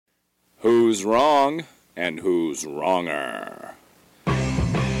Who's wrong and who's wronger? In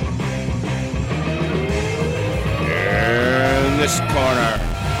this corner,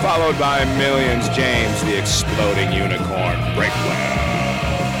 followed by millions, James the Exploding Unicorn Breakwell.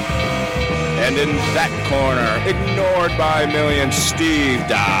 And in that corner, ignored by millions, Steve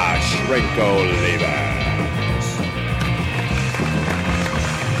Dash Rinko Levers.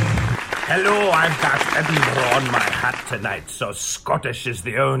 Hello, I've got Edinburgh on my hat tonight, so Scottish is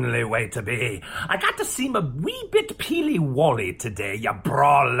the only way to be. I got to seem a wee bit peely-wally today, you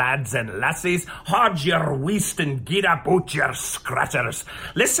braw lads and lassies. Haud your weast and get about your scratchers.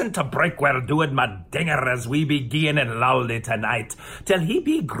 Listen to Breakwell doing my dinger as we be gieing in Laldy tonight, till he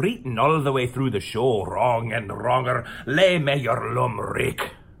be greeting all the way through the show, wrong and wronger. Lay me your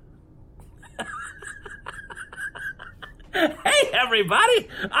lumrick. Hey, everybody!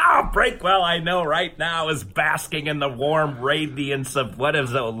 Breakwell, I know right now, is basking in the warm radiance of what is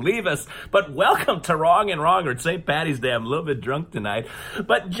Olivas, but welcome to Wrong and Wronger. It's St. Patty's Day. I'm a little bit drunk tonight.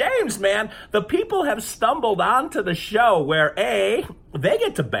 But James, man, the people have stumbled onto the show where A, they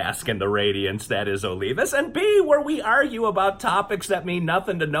get to bask in the radiance that is Olivas, and B, where we argue about topics that mean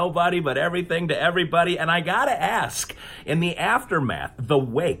nothing to nobody but everything to everybody. And I gotta ask, in the aftermath, the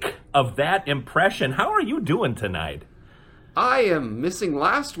wake of that impression, how are you doing tonight? I am missing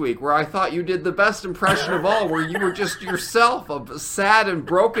last week where I thought you did the best impression of all, where you were just yourself, a sad and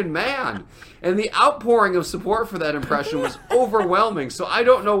broken man. And the outpouring of support for that impression was overwhelming. So I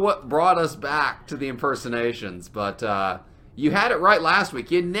don't know what brought us back to the impersonations, but you had it right last week.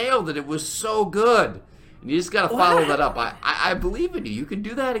 You nailed it. It was so good. And you just got to follow that up. I believe in you. You can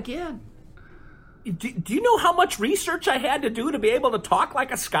do that again. Do you know how much research I had to do to be able to talk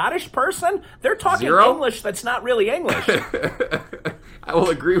like a Scottish person? They're talking Zero? English that's not really English. I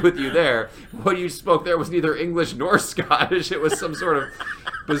will agree with you there. What you spoke there was neither English nor Scottish. It was some sort of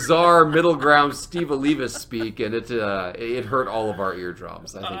bizarre middle ground Steve Olivas speak, and it hurt all of our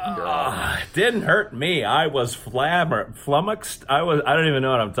eardrums. I think you're all right. It didn't hurt me. I was flummoxed. I don't even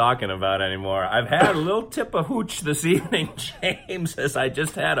know what I'm talking about anymore. I've had a little tip of hooch this evening, James, as I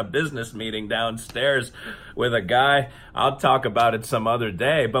just had a business meeting downstairs with a guy. I'll talk about it some other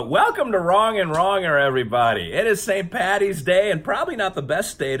day. But welcome to Wrong and Wronger, everybody. It is St. Patty's Day, and probably not the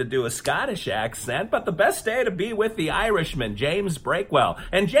best day to do a Scottish accent, but the best day to be with the Irishman, James Breakwell.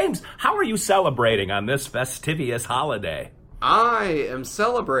 And James, how are you celebrating on this fastidious holiday? I am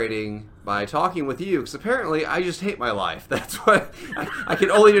celebrating by talking with you, because apparently I just hate my life. That's what I can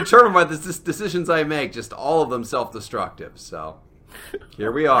only determine by the decisions I make, just all of them self-destructive, so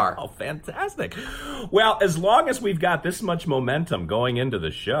here we are. Oh, fantastic. Well, as long as we've got this much momentum going into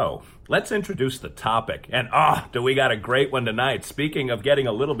the show, let's introduce the topic. And, do we got a great one tonight. Speaking of getting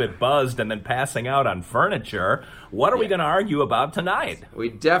a little bit buzzed and then passing out on furniture, what are we going to argue about tonight? We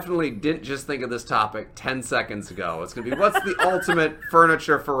definitely didn't just think of this topic 10 seconds ago. It's going to be, what's the ultimate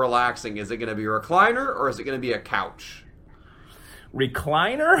furniture for relaxing? Is it going to be a recliner or is it going to be a couch?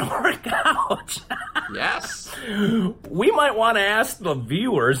 Recliner or a couch? Yes. We might want to ask the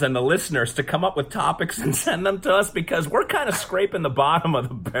viewers and the listeners to come up with topics and send them to us, because we're kind of scraping the bottom of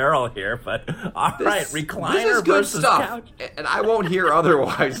the barrel here. But right, recliner this is good versus stuff, couch. And I won't hear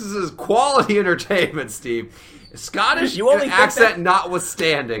otherwise. This is quality entertainment, Steve. Scottish accent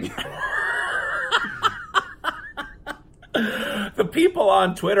notwithstanding. The people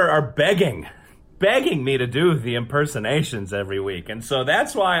on Twitter are begging me to do the impersonations every week. And so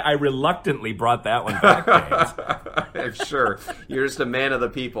that's why I reluctantly brought that one back, James. Sure. You're just a man of the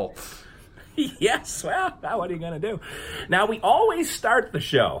people. Yes, well, now what are you going to do? Now, we always start the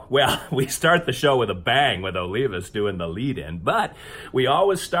show. Well, we start the show with a bang with Olivas doing the lead-in, but we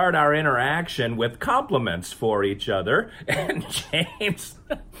always start our interaction with compliments for each other. And James,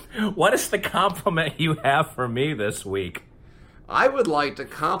 what is the compliment you have for me this week? I would like to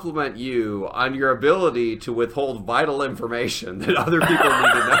compliment you on your ability to withhold vital information that other people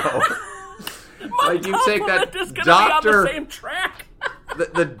need to know. Like you take that doctor, be on the same track.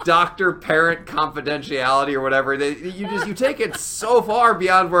 the doctor-parent confidentiality or whatever. You take it so far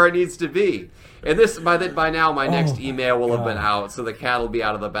beyond where it needs to be. And this by now my next email will have been out, so the cat will be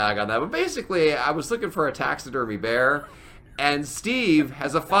out of the bag on that. But basically, I was looking for a taxidermy bear. And Steve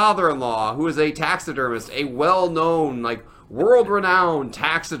has a father-in-law who is a taxidermist, a well-known, world-renowned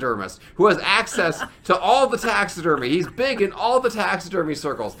taxidermist who has access to all the taxidermy. He's big in all the taxidermy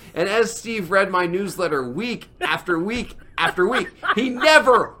circles. And as Steve read my newsletter week after week after week, he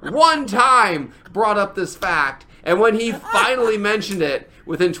never one time brought up this fact. And when he finally mentioned it,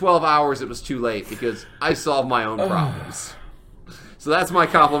 within 12 hours it was too late because I solved my own problems. So that's my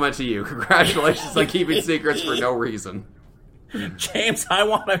compliment to you. Congratulations on keeping secrets for no reason. James, I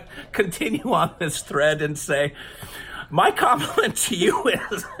want to continue on this thread and say, my compliment to you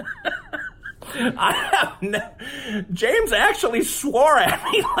is... James actually swore at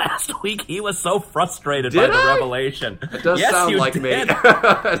me last week. He was so frustrated by the revelation. It does sound like me.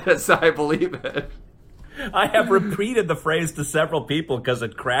 That's how I believe it. I have repeated the phrase to several people because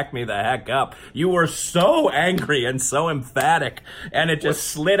it cracked me the heck up. You were so angry and so emphatic, and it just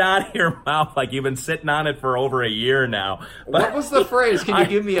slid out of your mouth like you've been sitting on it for over a year now. But what was the phrase? Can you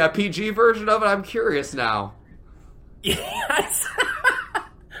give me a PG version of it? I'm curious now. Yes.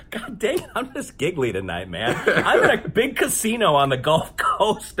 God dang it, I'm just giggly tonight, man. I'm in a big casino on the Gulf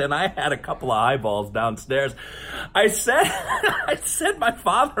Coast, and I had a couple of eyeballs downstairs. I said my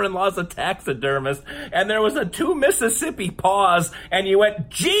father-in-law's a taxidermist, and there was a 2 Mississippi pause, and you went,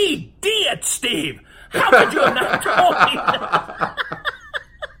 gee, it, Steve! How could you have not told me that?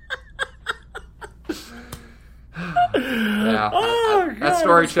 Yeah, God, that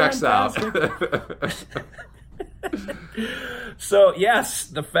story checks fantastic. out. So, yes,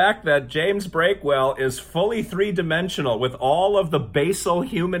 the fact that James Breakwell is fully three-dimensional with all of the basal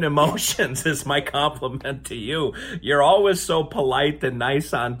human emotions is my compliment to you. You're always so polite and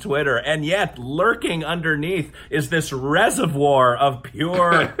nice on Twitter, and yet lurking underneath is this reservoir of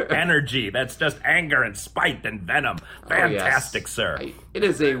pure energy that's just anger and spite and venom. Fantastic, sir. It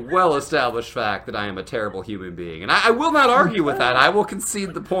is a well-established fact that I am a terrible human being, and I will not argue with that. I will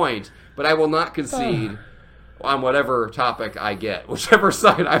concede the point, but I will not concede on whatever topic I get. Whichever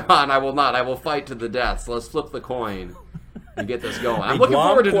side I'm on, I will not. I will fight to the death. So let's flip the coin and get this going. I'm looking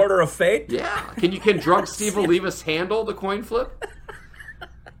forward to quarter of fate. Yeah. Can drunk Steve Olivas handle the coin flip?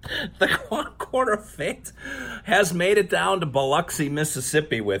 The quarter of fate has made it down to Biloxi,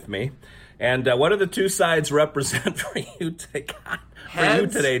 Mississippi with me. And what do the two sides represent for you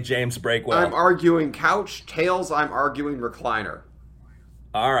today, James Breakwell? I'm arguing couch. Tails, I'm arguing recliner.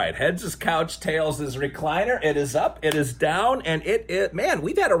 All right, heads is couch, tails is recliner. It is up, it is down, and man,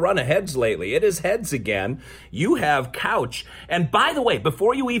 we've had a run of heads lately. It is heads again. You have couch. And by the way,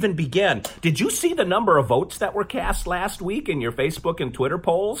 before you even begin, did you see the number of votes that were cast last week in your Facebook and Twitter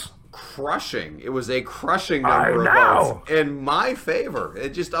polls? Crushing. It was a crushing number of votes in my favor.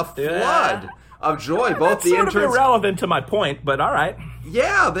 It's just a flood of joy. Both the interns, sort of irrelevant to my point, but all right.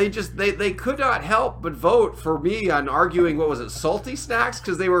 Yeah, they could not help but vote for me on arguing, what was it, salty snacks?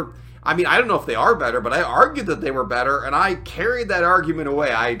 Because they were, I mean, I don't know if they are better, but I argued that they were better, and I carried that argument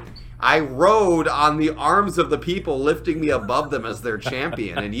away. I rode on the arms of the people lifting me above them as their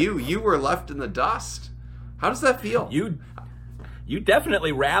champion, and you were left in the dust. How does that feel? You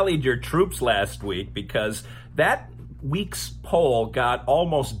definitely rallied your troops last week, because that week's poll got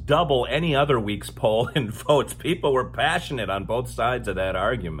almost double any other week's poll in votes. People were passionate on both sides of that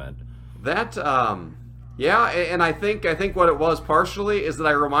argument. That, yeah, and I think what it was partially is that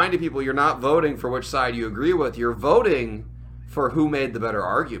I reminded people you're not voting for which side you agree with. You're voting for who made the better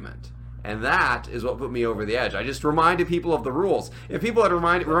argument. And that is what put me over the edge. I just reminded people of the rules. If people had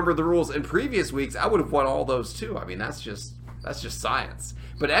remembered the rules in previous weeks, I would have won all those too. I mean, that's just science.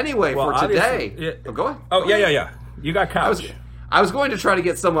 But anyway, for today... go ahead. Oh, yeah. You got couch. I was going to try to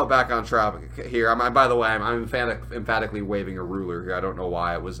get somewhat back on track here. By the way, I'm emphatically waving a ruler here. I don't know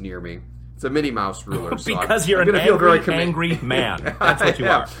why it was near me. It's a Minnie Mouse ruler. Because you're an angry man. That's what you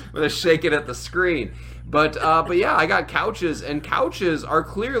are. I'm going to shake it at the screen. But yeah, I got couches, and couches are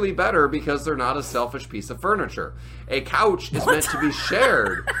clearly better because they're not a selfish piece of furniture. A couch is meant to be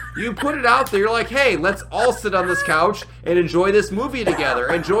shared. You put it out there, you're like, hey, let's all sit on this couch and enjoy this movie together.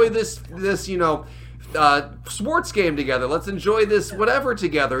 Enjoy this sports game together. Let's enjoy this whatever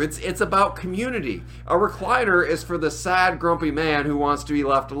together. It's about community. A recliner is for the sad, grumpy man who wants to be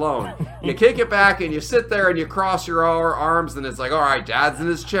left alone. You kick it back and you sit there and you cross your arms and it's like, all right, Dad's in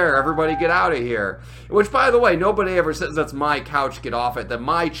his chair. Everybody get out of here. Which, by the way, nobody ever says that's my couch, get off it. That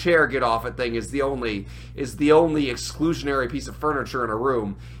my chair, get off it thing is the only exclusionary piece of furniture in a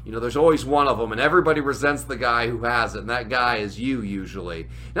room. You know, there's always one of them, and everybody resents the guy who has it, and that guy is you usually.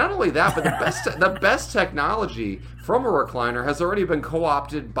 Not only that, but the best technology from a recliner has already been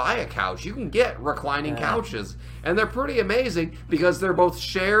co-opted by a couch. You can get reclining couches, and they're pretty amazing because they're both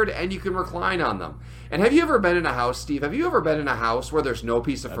shared and you can recline on them. And have you ever been in a house, Steve? Have you ever been in a house where there's no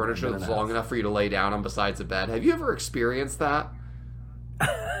piece of furniture that's long enough for you to lay down on besides a bed? Have you ever experienced that?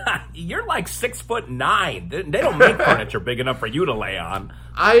 You're like 6'9". They don't make furniture big enough for you to lay on.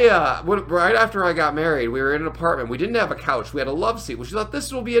 Right after I got married, we were in an apartment. We didn't have a couch. We had a love seat, which we thought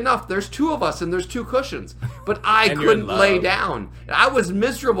this will be enough. There's two of us and there's two cushions. But I couldn't lay down. I was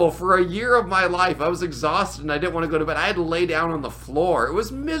miserable for a year of my life. I was exhausted and I didn't want to go to bed. I had to lay down on the floor. It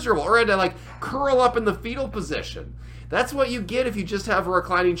was miserable. Or I had to curl up in the fetal position. That's what you get if you just have a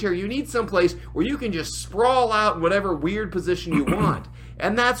reclining chair. You need someplace where you can just sprawl out in whatever weird position you want.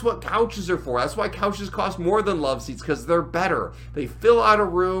 And that's what couches are for. That's why couches cost more than love seats, because they're better. They fill out a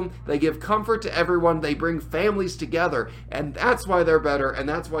room, they give comfort to everyone, they bring families together, and that's why they're better, and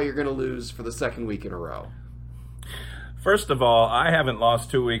that's why you're going to lose for the second week in a row. First of all, I haven't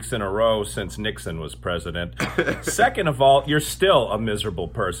lost 2 weeks in a row since Nixon was president. Second of all, you're still a miserable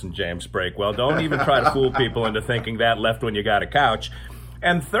person, James Breakwell. Don't even try to fool people into thinking that left when you got a couch.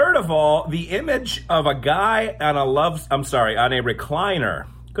 And third of all, the image of a guy on a recliner,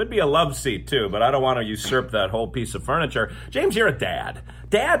 could be a love seat too, but I don't want to usurp that whole piece of furniture. James, you're a dad.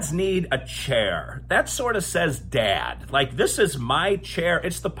 Dads need a chair. That sort of says dad. Like, this is my chair.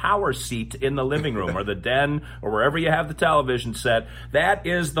 It's the power seat in the living room or the den or wherever you have the television set. That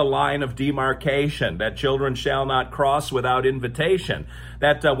is the line of demarcation that children shall not cross without invitation.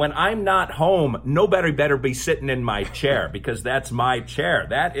 That when I'm not home, nobody better be sitting in my chair, because that's my chair.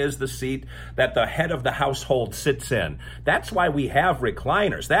 That is the seat that the head of the household sits in. That's why we have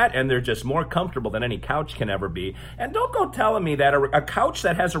recliners. That, and they're just more comfortable than any couch can ever be. And don't go telling me that a couch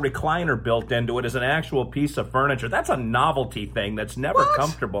that has a recliner built into it is an actual piece of furniture. That's a novelty thing that's never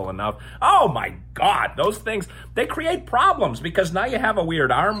comfortable enough. Oh my God, those things, they create problems, because now you have a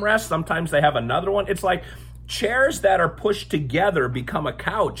weird armrest. Sometimes they have another one. It's like chairs that are pushed together become a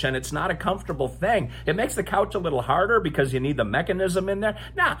couch, and it's not a comfortable thing. It makes the couch a little harder because you need the mechanism in there.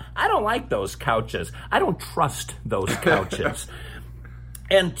 Nah, I don't like those couches. I don't trust those couches.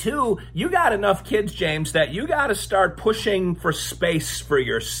 And two, you got enough kids, James, that you got to start pushing for space for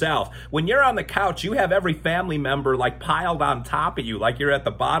yourself. When you're on the couch, you have every family member like piled on top of you, like you're at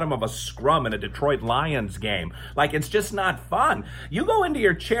the bottom of a scrum in a Detroit Lions game. Like, it's just not fun. You go into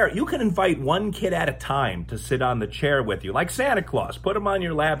your chair, you can invite one kid at a time to sit on the chair with you, like Santa Claus. Put them on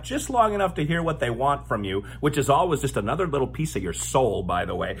your lap just long enough to hear what they want from you, which is always just another little piece of your soul, by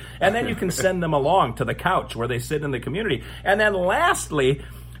the way. And then you can send them along to the couch where they sit in the community. And then lastly,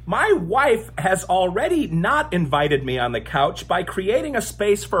 my wife has already not invited me on the couch by creating a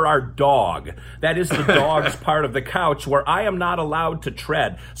space for our dog. That is the dog's part of the couch where I am not allowed to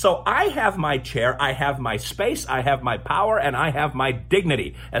tread. So I have my chair, I have my space, I have my power, and I have my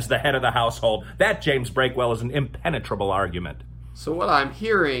dignity as the head of the household. That, James Breakwell, is an impenetrable argument. So what I'm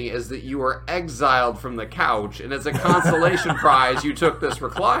hearing is that you were exiled from the couch, and as a consolation prize, you took this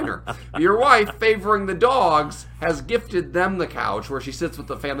recliner. Your wife, favoring the dogs, has gifted them the couch where she sits with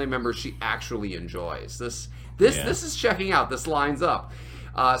the family members she actually enjoys. This is checking out. This lines up.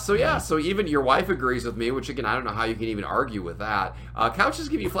 So even your wife agrees with me, which again, I don't know how you can even argue with that. Couches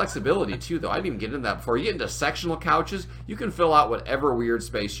give you flexibility too, though. I didn't even get into that before. You get into sectional couches, you can fill out whatever weird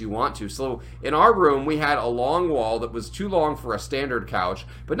space you want to. So in our room, we had a long wall that was too long for a standard couch,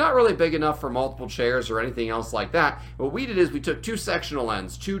 but not really big enough for multiple chairs or anything else like that. What we did is we took two sectional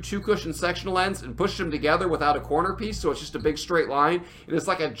ends, two cushion sectional ends, and pushed them together without a corner piece, so it's just a big straight line, and it's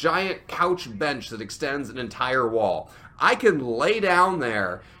like a giant couch bench that extends an entire wall. I can lay down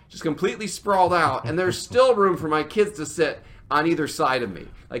there, just completely sprawled out, and there's still room for my kids to sit on either side of me.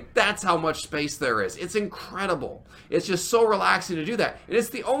 Like, that's how much space there is. It's incredible. It's just so relaxing to do that. And it's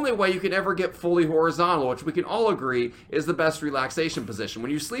the only way you can ever get fully horizontal, which we can all agree is the best relaxation position. When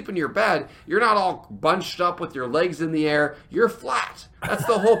you sleep in your bed, you're not all bunched up with your legs in the air. You're flat. That's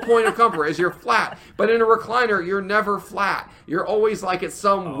the whole point of comfort, is you're flat. But in a recliner, you're never flat. You're always like at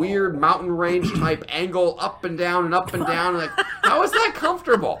some weird mountain range type angle, up and down and up and down. Like, how is that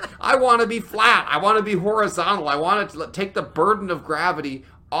comfortable? I want to be flat. I want to be horizontal. I want to take the burden of gravity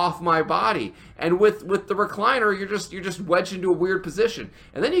off my body. And with the recliner, you're just wedged into a weird position.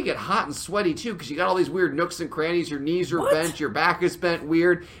 And then you get hot and sweaty too, because you got all these weird nooks and crannies. Your knees are bent, your back is bent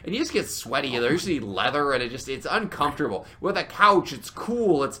weird, and you just get sweaty. There's usually leather, and it's uncomfortable. With a couch, it's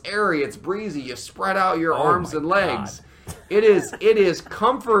cool, it's airy, it's breezy. You spread out your arms and legs. God. It is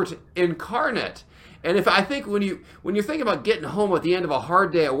comfort incarnate. And I think when you're thinking about getting home at the end of a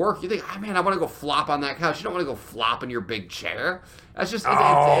hard day at work, you think, oh man, I want to go flop on that couch. You don't want to go flop in your big chair. That's just,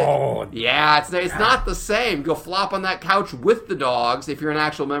 it's not the same. Go flop on that couch with the dogs if you're an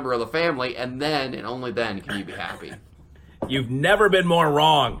actual member of the family, and then, and only then, can you be happy. You've never been more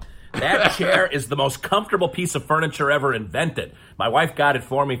wrong. That chair is the most comfortable piece of furniture ever invented. My wife got it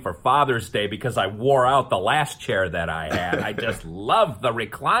for me for Father's Day because I wore out the last chair that I had. I just love the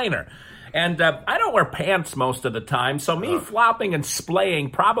recliner. And I don't wear pants most of the time, so me flopping and splaying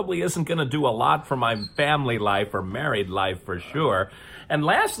probably isn't going to do a lot for my family life or married life for sure. And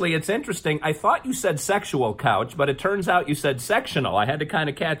lastly, it's interesting, I thought you said sexual couch, but it turns out you said sectional. I had to kind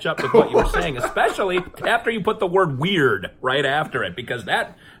of catch up with what you were saying, especially after you put the word weird right after it, because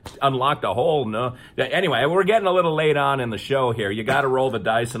that unlocked a whole no. Anyway, we're getting a little late on in the show here. You got to roll the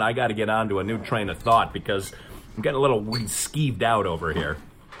dice, and I got to get on to a new train of thought because I'm getting a little skeeved out over here.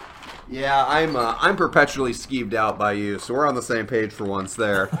 Yeah, I'm perpetually skeeved out by you, so we're on the same page for once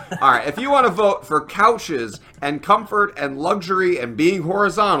there. All right, if you want to vote for couches and comfort and luxury and being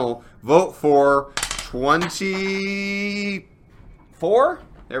horizontal, vote for 24.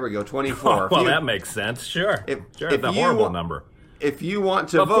 There we go, 24. Well, that makes sense. Sure. If the horrible number. If you want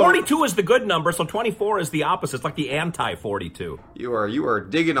to but vote, 42 is the good number, so 24 is the opposite. It's like the anti-42. You are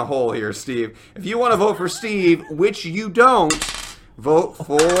digging a hole here, Steve. If you want to vote for Steve, which you don't, vote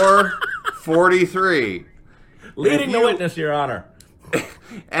for 43. Leading the witness, Your Honor.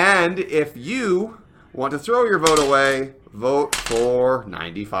 And if you want to throw your vote away, vote for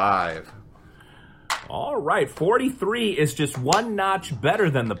 95. All right, 43 is just one notch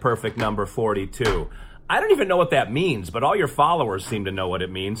better than the perfect number 42. I don't even know what that means, but all your followers seem to know what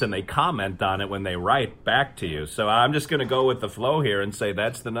it means, and they comment on it when they write back to you. So I'm just going to go with the flow here and say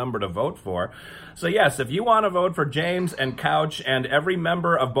that's the number to vote for. So yes, if you want to vote for James and Couch and every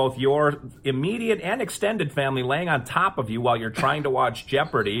member of both your immediate and extended family laying on top of you while you're trying to watch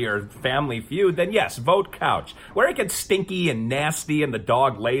Jeopardy or Family Feud, then yes, vote Couch. Where it gets stinky and nasty and the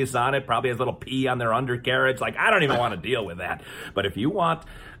dog lays on it, probably has a little pee on their undercarriage, like I don't even want to deal with that. But if you want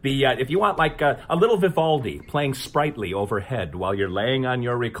like a little Vivaldi playing sprightly overhead while you're laying on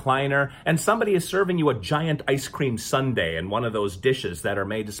your recliner and somebody is serving you a giant ice cream sundae in one of those dishes that are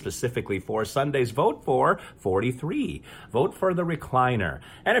made specifically for Sundays, vote for 43. Vote for the recliner.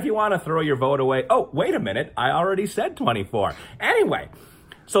 And if you want to throw your vote away, oh, wait a minute, I already said 24. Anyway,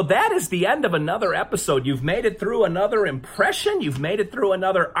 so that is the end of another episode. You've made it through another impression, you've made it through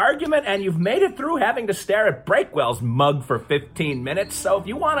another argument, and you've made it through having to stare at Breakwell's mug for 15 minutes. So if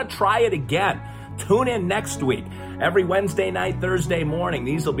you want to try it again, tune in next week. Every Wednesday night, Thursday morning,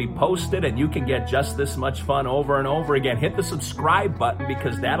 these will be posted, and you can get just this much fun over and over again. Hit the subscribe button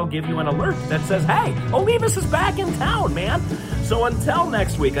because that'll give you an alert that says, hey, Olivas is back in town, man. So until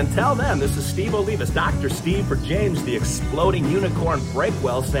next week, until then, this is Steve Olivas, Dr. Steve for James, the Exploding Unicorn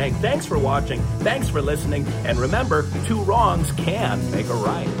Breakwell, saying thanks for watching, thanks for listening, and remember, two wrongs can make a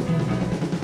right.